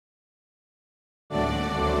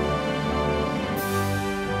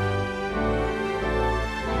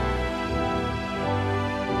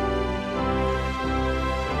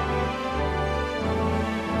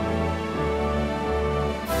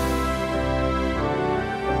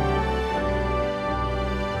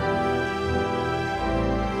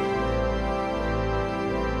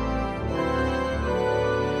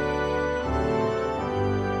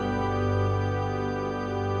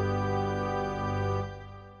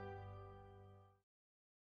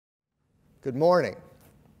Good morning.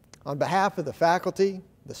 On behalf of the faculty,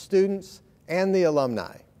 the students, and the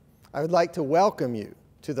alumni, I would like to welcome you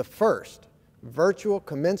to the first virtual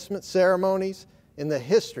commencement ceremonies in the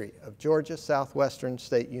history of Georgia Southwestern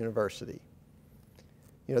State University.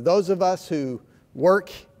 You know, those of us who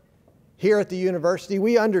work here at the university,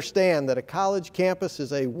 we understand that a college campus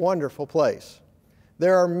is a wonderful place.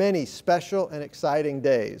 There are many special and exciting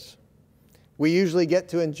days. We usually get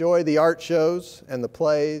to enjoy the art shows and the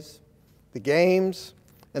plays, the games,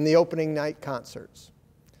 and the opening night concerts.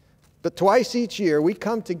 But twice each year, we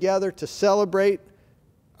come together to celebrate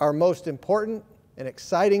our most important and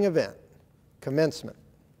exciting event, commencement.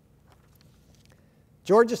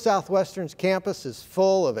 Georgia Southwestern's campus is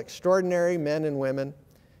full of extraordinary men and women,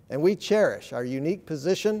 and we cherish our unique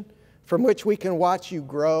position from which we can watch you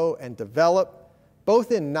grow and develop,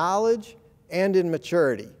 both in knowledge and in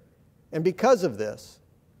maturity. And because of this,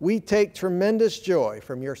 we take tremendous joy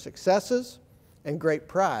from your successes and great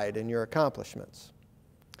pride in your accomplishments.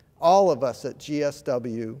 All of us at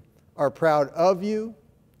GSW are proud of you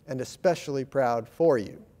and especially proud for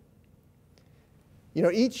you. You know,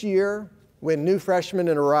 each year when new freshmen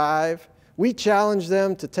arrive, we challenge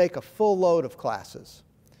them to take a full load of classes,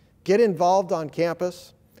 get involved on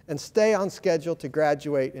campus, and stay on schedule to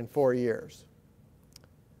graduate in 4 years.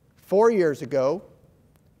 4 years ago,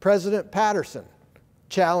 President Patterson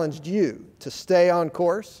challenged you to stay on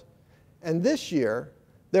course, and this year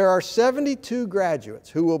there are 72 graduates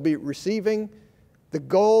who will be receiving the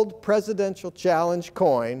Gold Presidential Challenge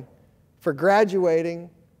coin for graduating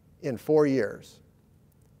in 4 years.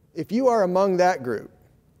 If you are among that group,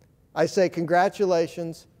 I say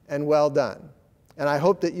congratulations and well done. And I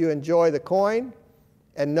hope that you enjoy the coin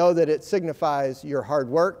and know that it signifies your hard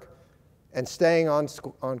work and staying on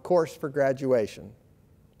course for graduation.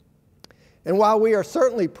 And while we are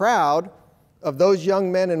certainly proud of those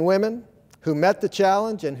young men and women who met the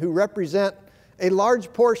challenge and who represent a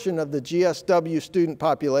large portion of the GSW student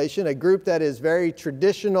population, a group that is very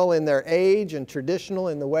traditional in their age and traditional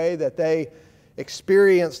in the way that they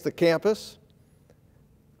experience the campus,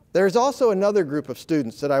 there's also another group of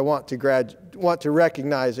students that I want to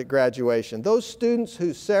recognize at graduation. Those students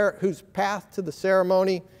whose path to the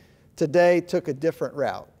ceremony today took a different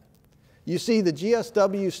route. You see, the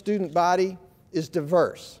GSW student body is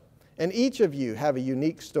diverse, and each of you have a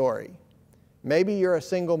unique story. Maybe you're a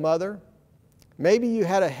single mother. Maybe you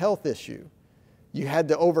had a health issue you had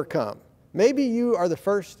to overcome. Maybe you are the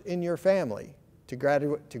first in your family to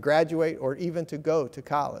graduate or even to go to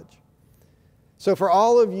college. So for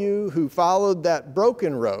all of you who followed that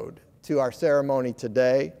broken road to our ceremony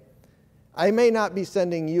today, I may not be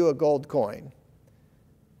sending you a gold coin,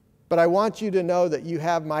 but I want you to know that you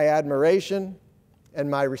have my admiration and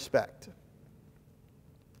my respect.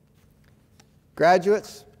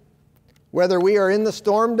 Graduates, whether we are in the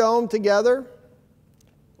Storm Dome together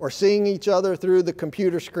or seeing each other through the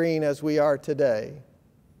computer screen as we are today,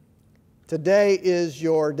 today is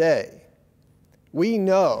your day. We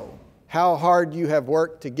know how hard you have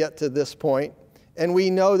worked to get to this point, and we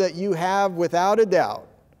know that you have, without a doubt,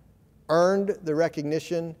 earned the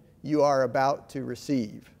recognition you are about to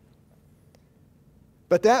receive.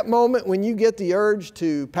 But that moment when you get the urge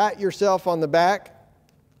to pat yourself on the back,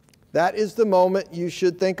 that is the moment you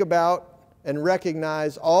should think about and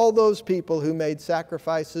recognize all those people who made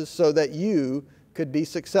sacrifices so that you could be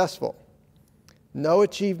successful. No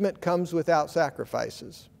achievement comes without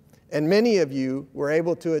sacrifices. And many of you were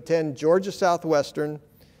able to attend Georgia Southwestern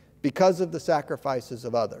because of the sacrifices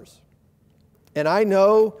of others. And I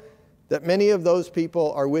know that many of those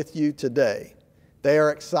people are with you today. They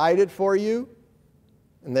are excited for you,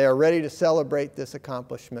 and they are ready to celebrate this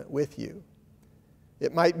accomplishment with you.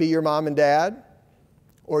 It might be your mom and dad,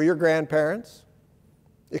 or your grandparents.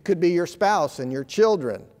 It could be your spouse and your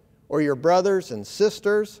children, or your brothers and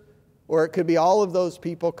sisters, or it could be all of those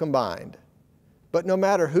people combined. But no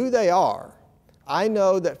matter who they are, I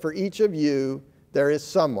know that for each of you, there is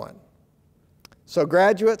someone. So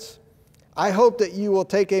graduates, I hope that you will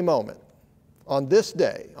take a moment on this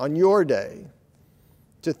day, on your day,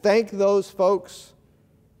 to thank those folks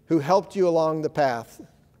who helped you along the path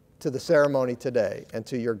to the ceremony today and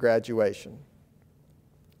to your graduation.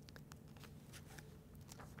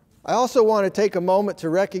 I also want to take a moment to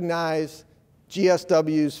recognize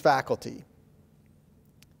GSW's faculty.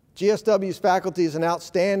 GSW's faculty is an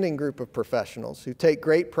outstanding group of professionals who take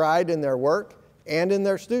great pride in their work and in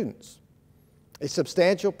their students. A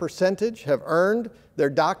substantial percentage have earned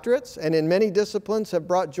their doctorates and in many disciplines have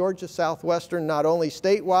brought Georgia Southwestern not only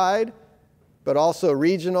statewide, but also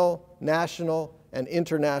regional, national, and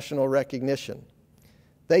international recognition.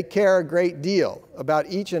 They care a great deal about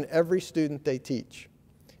each and every student they teach.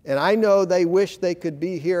 And I know they wish they could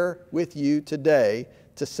be here with you today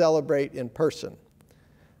to celebrate in person.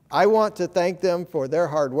 I want to thank them for their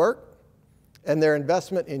hard work and their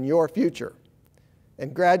investment in your future.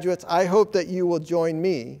 And graduates, I hope that you will join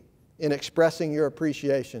me in expressing your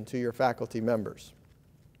appreciation to your faculty members.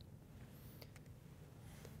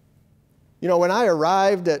 You know, when I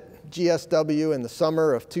arrived at GSW in the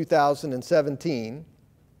summer of 2017,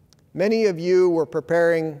 many of you were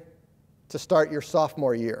preparing to start your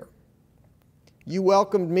sophomore year. You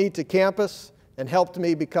welcomed me to campus and helped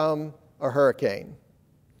me become a hurricane.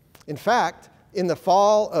 In fact, in the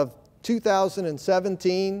fall of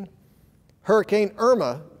 2017, Hurricane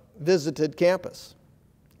Irma visited campus.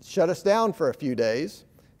 It shut us down for a few days,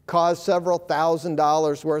 caused several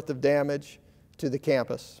 $1,000s worth of damage to the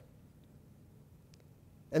campus.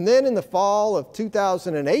 And then in the fall of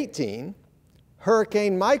 2018,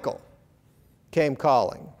 Hurricane Michael came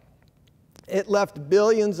calling. It left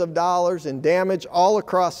billions of dollars in damage all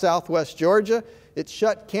across Southwest Georgia. It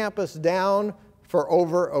shut campus down for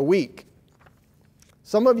over a week.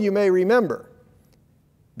 Some of you may remember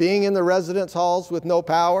being in the residence halls with no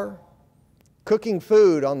power, cooking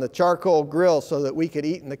food on the charcoal grill so that we could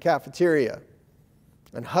eat in the cafeteria,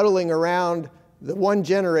 and huddling around the one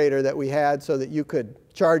generator that we had so that you could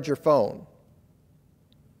charge your phone.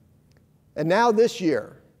 And now this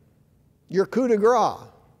year, your coup de grace,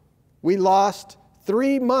 we lost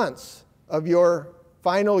 3 months of your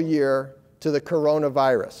final year to the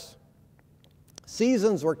coronavirus.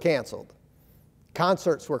 Seasons were canceled.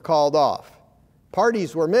 Concerts were called off.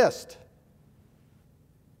 Parties were missed.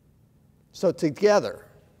 So together,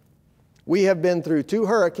 we have been through 2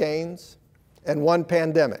 hurricanes and 1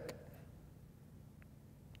 pandemic.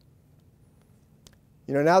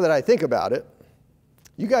 You know, now that I think about it,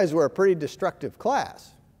 you guys were a pretty destructive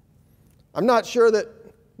class. I'm not sure that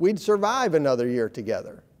we'd survive another year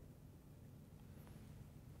together.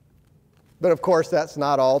 But of course, that's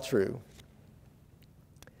not all true.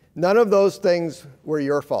 None of those things were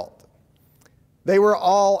your fault. They were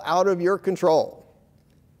all out of your control.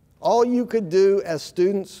 All you could do as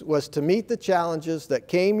students was to meet the challenges that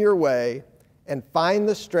came your way and find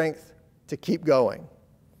the strength to keep going.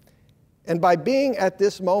 And by being at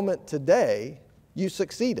this moment today, you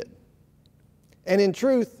succeeded. And in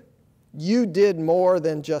truth, you did more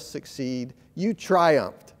than just succeed. You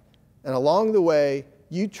triumphed. And along the way,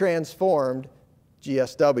 you transformed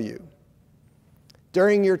GSW.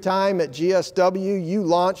 During your time at GSW, you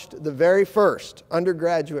launched the very first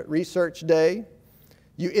undergraduate research day.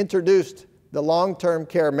 You introduced the long-term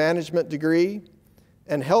care management degree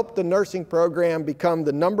and helped the nursing program become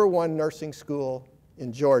the #1 nursing school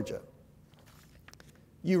in Georgia.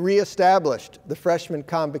 You reestablished the freshman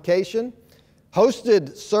convocation,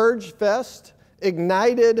 hosted Surge Fest,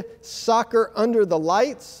 ignited soccer under the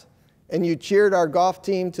lights, and you cheered our golf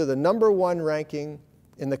team to the #1 ranking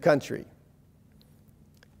in the country.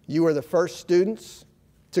 You were the first students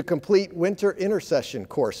to complete winter intercession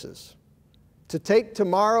courses, to take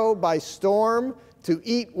tomorrow by storm, to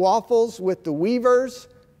eat waffles with the Weavers,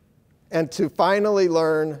 and to finally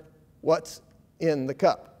learn what's in the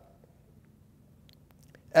cup.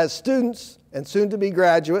 As students and soon-to-be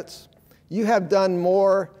graduates, you have done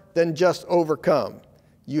more than just overcome.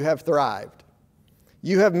 You have thrived.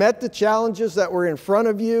 You have met the challenges that were in front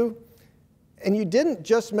of you, and you didn't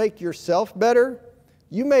just make yourself better,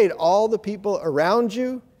 you made all the people around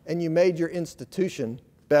you, and you made your institution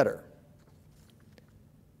better.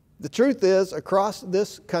 The truth is, across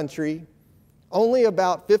this country, only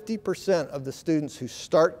about 50% of the students who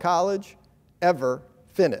start college ever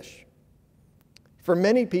finish. For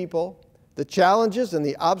many people, the challenges and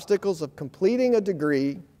the obstacles of completing a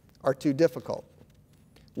degree are too difficult.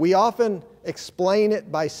 We often explain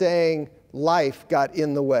it by saying life got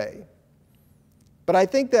in the way. But I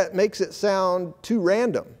think that makes it sound too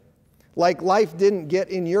random, like life didn't get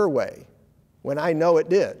in your way, when I know it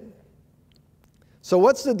did. So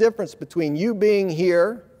what's the difference between you being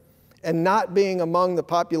here and not being among the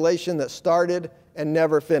population that started and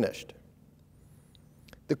never finished?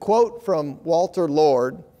 The quote from Walter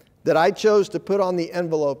Lord that I chose to put on the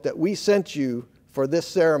envelope that we sent you for this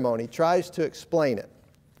ceremony tries to explain it.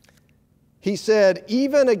 He said,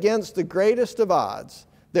 "Even against the greatest of odds,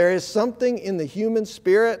 there is something in the human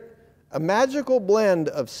spirit, a magical blend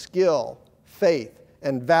of skill, faith,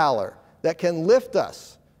 and valor that can lift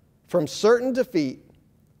us from certain defeat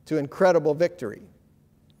to incredible victory.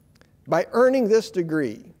 By earning this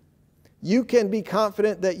degree, you can be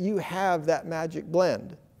confident that you have that magic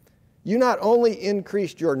blend. You not only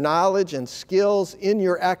increased your knowledge and skills in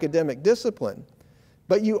your academic discipline,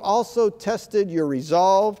 but you also tested your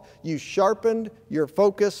resolve, you sharpened your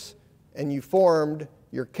focus, and you formed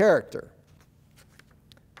your character.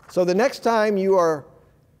 So the next time you are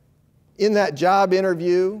in that job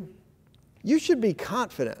interview, you should be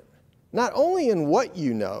confident, not only in what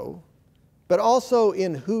you know, but also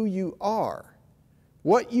in who you are,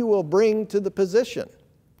 what you will bring to the position.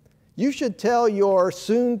 You should tell your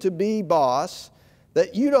soon-to-be boss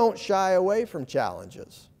that you don't shy away from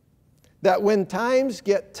challenges, that when times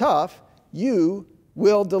get tough, you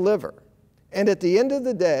will deliver. And at the end of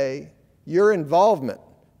the day, your involvement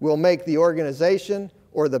will make the organization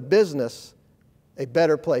or the business a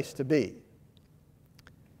better place to be.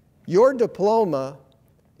 Your diploma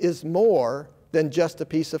is more than just a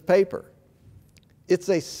piece of paper. It's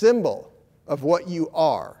a symbol of what you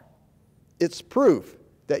are. It's proof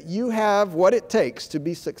that you have what it takes to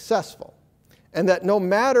be successful, and that no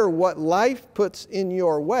matter what life puts in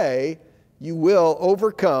your way, you will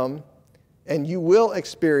overcome and you will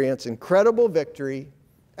experience incredible victory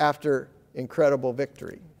after incredible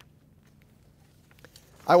victory.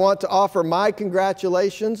 I want to offer my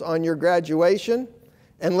congratulations on your graduation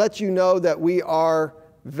and let you know that we are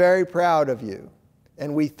very proud of you,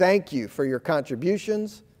 and we thank you for your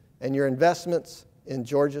contributions and your investments in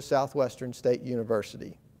Georgia Southwestern State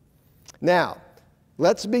University. Now,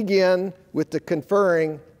 let's begin with the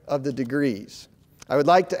conferring of the degrees. I would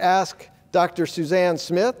like to ask Dr. Suzanne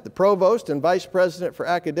Smith, the Provost and Vice President for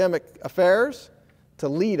Academic Affairs, to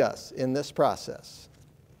lead us in this process.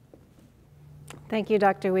 Thank you,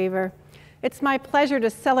 Dr. Weaver. It's my pleasure to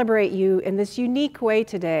celebrate you in this unique way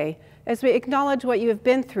today as we acknowledge what you have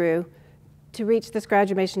been through to reach this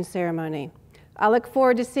graduation ceremony. I look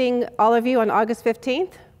forward to seeing all of you on August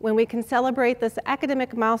 15th when we can celebrate this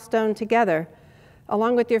academic milestone together,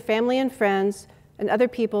 along with your family and friends and other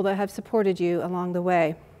people that have supported you along the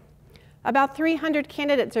way. About 300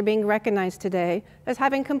 candidates are being recognized today as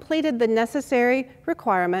having completed the necessary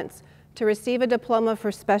requirements to receive a diploma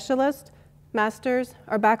for specialist, master's,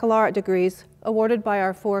 or baccalaureate degrees awarded by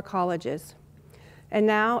our 4 colleges. And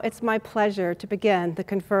now it's my pleasure to begin the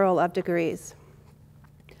conferral of degrees.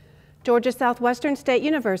 Georgia Southwestern State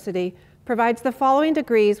University provides the following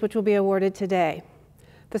degrees which will be awarded today: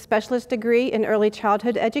 the Specialist Degree in Early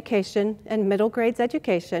Childhood Education and Middle Grades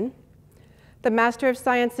Education, the Master of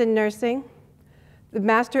Science in Nursing, the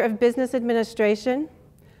Master of Business Administration,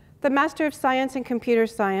 the Master of Science in Computer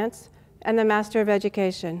Science, and the Master of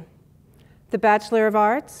Education, the Bachelor of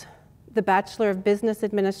Arts, the Bachelor of Business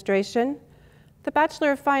Administration, the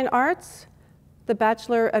Bachelor of Fine Arts, the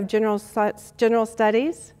Bachelor of General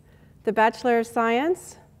Studies, the Bachelor of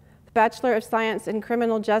Science, the Bachelor of Science in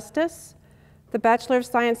Criminal Justice, the Bachelor of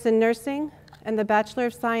Science in Nursing, and the Bachelor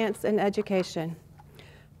of Science in Education.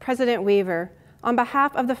 President Weaver, on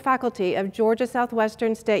behalf of the faculty of Georgia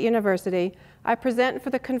Southwestern State University, I present for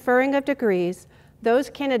the conferring of degrees those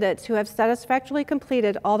candidates who have satisfactorily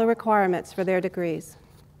completed all the requirements for their degrees.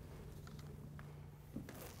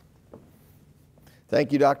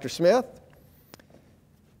 Thank you, Dr. Smith.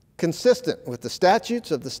 Consistent with the statutes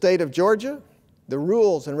of the state of Georgia, the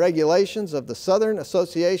rules and regulations of the Southern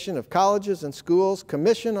Association of Colleges and Schools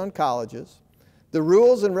Commission on Colleges, the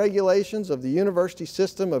rules and regulations of the University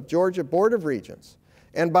System of Georgia Board of Regents,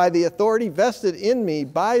 and by the authority vested in me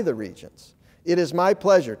by the Regents, it is my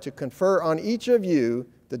pleasure to confer on each of you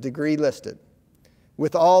the degree listed,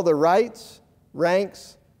 with all the rights,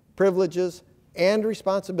 ranks, privileges, and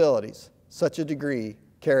responsibilities such a degree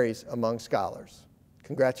carries among scholars.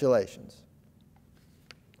 Congratulations.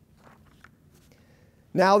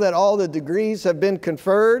 Now that all the degrees have been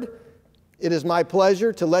conferred, it is my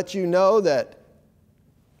pleasure to let you know that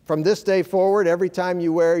from this day forward, every time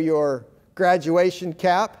you wear your graduation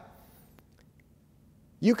cap,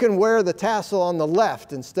 you can wear the tassel on the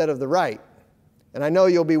left instead of the right. And I know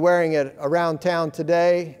you'll be wearing it around town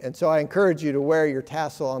today, and so I encourage you to wear your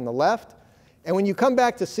tassel on the left. And when you come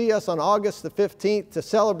back to see us on August the 15th to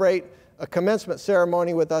celebrate a commencement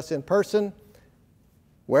ceremony with us in person,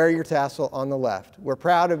 wear your tassel on the left. We're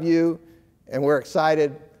proud of you, and we're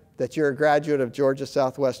excited that you're a graduate of Georgia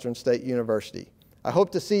Southwestern State University. I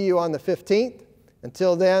hope to see you on the 15th.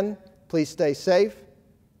 Until then, please stay safe,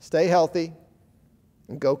 stay healthy,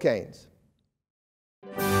 and go Canes.